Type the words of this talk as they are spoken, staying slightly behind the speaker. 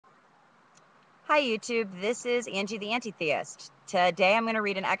Hi, YouTube. This is Angie the Anti-Theist. Today I'm going to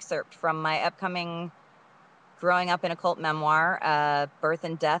read an excerpt from my upcoming Growing Up in a Cult memoir, Birth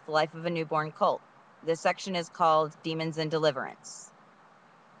and Death, Life of a Newborn Cult. This section is called Demons and Deliverance.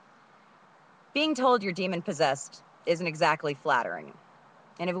 Being told you're demon-possessed isn't exactly flattering.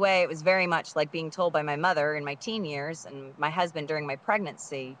 In a way, it was very much like being told by my mother in my teen years and my husband during my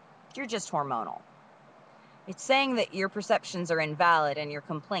pregnancy, you're just hormonal. It's saying that your perceptions are invalid and your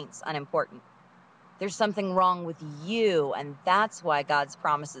complaints unimportant. There's something wrong with you, and that's why God's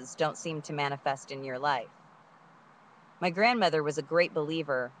promises don't seem to manifest in your life. My grandmother was a great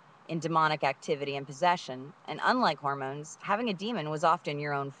believer in demonic activity and possession, and unlike hormones, having a demon was often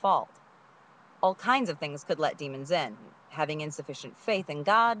your own fault. All kinds of things could let demons in: having insufficient faith in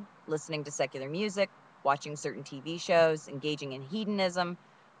God, listening to secular music, watching certain TV shows, engaging in hedonism,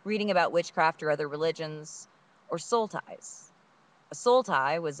 reading about witchcraft or other religions, or soul ties. A soul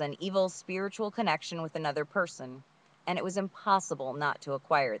tie was an evil spiritual connection with another person, and it was impossible not to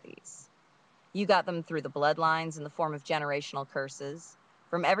acquire these. You got them through the bloodlines in the form of generational curses,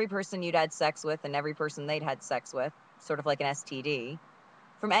 from every person you'd had sex with and every person they'd had sex with, sort of like an STD,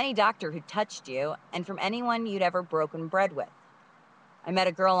 from any doctor who touched you, and from anyone you'd ever broken bread with. I met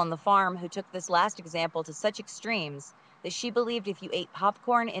a girl on the farm who took this last example to such extremes that she believed if you ate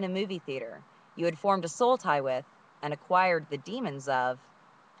popcorn in a movie theater, you had formed a soul tie with, and acquired the demons of,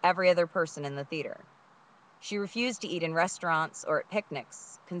 every other person in the theater. She refused to eat in restaurants or at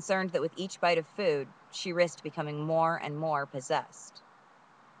picnics, concerned that with each bite of food, she risked becoming more and more possessed.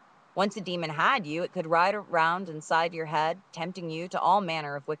 Once a demon had you, it could ride around inside your head, tempting you to all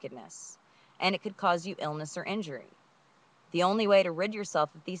manner of wickedness, and it could cause you illness or injury. The only way to rid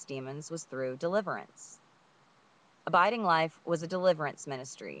yourself of these demons was through deliverance. Abiding Life was a deliverance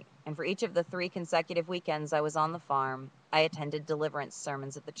ministry, and for each of the 3 consecutive weekends I was on the farm, I attended deliverance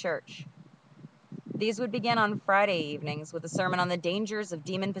sermons at the church. These would begin on Friday evenings with a sermon on the dangers of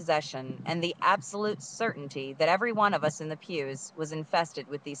demon possession and the absolute certainty that every one of us in the pews was infested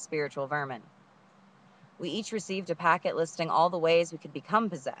with these spiritual vermin. We each received a packet listing all the ways we could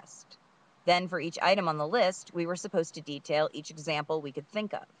become possessed. Then, for each item on the list, we were supposed to detail each example we could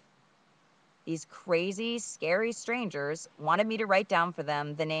think of. These crazy, scary strangers wanted me to write down for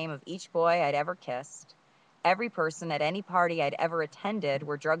them the name of each boy I'd ever kissed, every person at any party I'd ever attended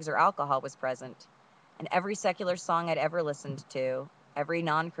where drugs or alcohol was present, and every secular song I'd ever listened to, every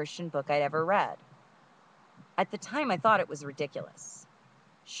non-Christian book I'd ever read. At the time, I thought it was ridiculous.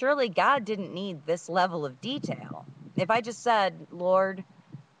 Surely God didn't need this level of detail. If I just said, "Lord,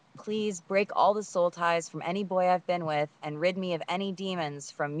 please break all the soul ties from any boy I've been with and rid me of any demons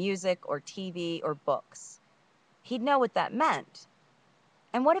from music or TV or books," He'd know what that meant.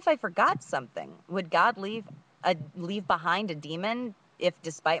 And what if I forgot something? Would God leave behind a demon if,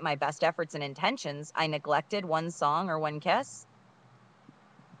 despite my best efforts and intentions, I neglected one song or one kiss?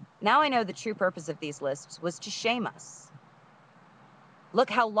 Now I know the true purpose of these lists was to shame us. Look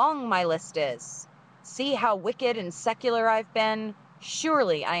how long my list is. See how wicked and secular I've been.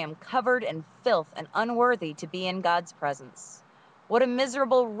 Surely I am covered in filth and unworthy to be in God's presence. What a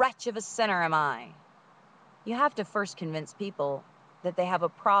miserable wretch of a sinner am I. You have to first convince people that they have a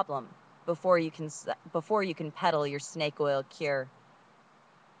problem before you can peddle your snake oil cure.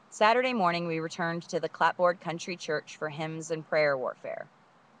 Saturday morning, we returned to the clapboard country church for hymns and prayer warfare.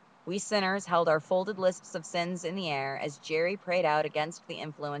 We sinners held our folded lists of sins in the air as Jerry prayed out against the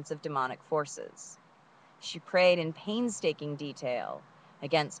influence of demonic forces. She prayed in painstaking detail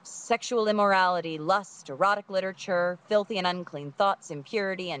against sexual immorality, lust, erotic literature, filthy and unclean thoughts,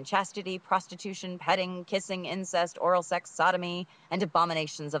 impurity, unchastity, prostitution, petting, kissing, incest, oral sex, sodomy, and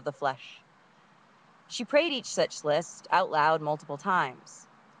abominations of the flesh. She prayed each such list out loud multiple times.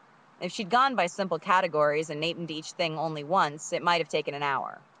 If she'd gone by simple categories and named each thing only once, it might have taken an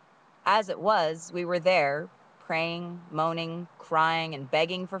hour. As it was, we were there, praying, moaning, crying, and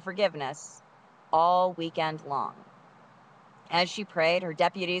begging for forgiveness all weekend long. As she prayed, her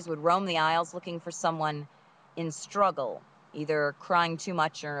deputies would roam the aisles looking for someone in struggle, either crying too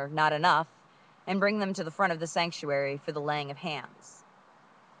much or not enough, and bring them to the front of the sanctuary for the laying of hands.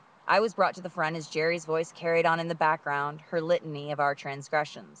 I was brought to the front as Jerry's voice carried on in the background her litany of our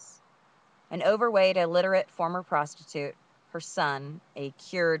transgressions. An overweight, illiterate former prostitute, her son, a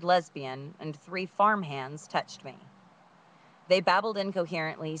cured lesbian, and 3 farmhands touched me. They babbled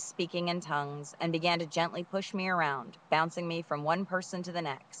incoherently, speaking in tongues, and began to gently push me around, bouncing me from one person to the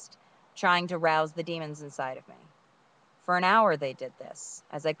next, trying to rouse the demons inside of me. For an hour they did this,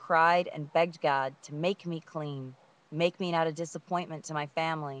 as I cried and begged God to make me clean, make me not a disappointment to my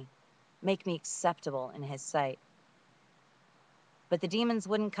family, make me acceptable in His sight. But the demons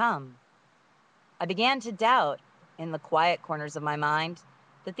wouldn't come. I began to doubt, in the quiet corners of my mind,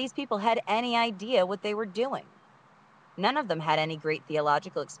 that these people had any idea what they were doing. None of them had any great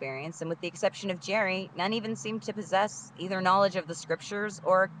theological experience, and with the exception of Jerry, none even seemed to possess either knowledge of the scriptures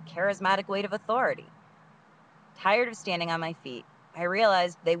or charismatic weight of authority. Tired of standing on my feet, I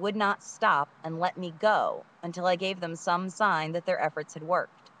realized they would not stop and let me go until I gave them some sign that their efforts had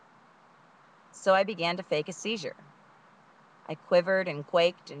worked. So I began to fake a seizure. I quivered and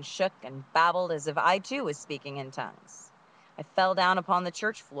quaked and shook and babbled as if I too was speaking in tongues. I fell down upon the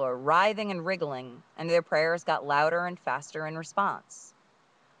church floor, writhing and wriggling, and their prayers got louder and faster in response.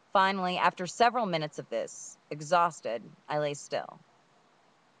 Finally, after several minutes of this, exhausted, I lay still.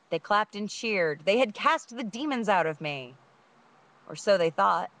 They clapped and cheered. They had cast the demons out of me. Or so they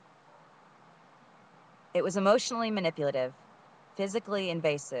thought. It was emotionally manipulative, physically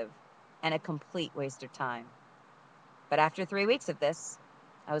invasive, and a complete waste of time. But after 3 weeks of this,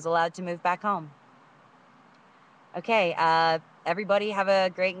 I was allowed to move back home. Okay, everybody have a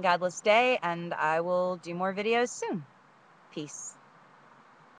great and godless day, and I will do more videos soon. Peace.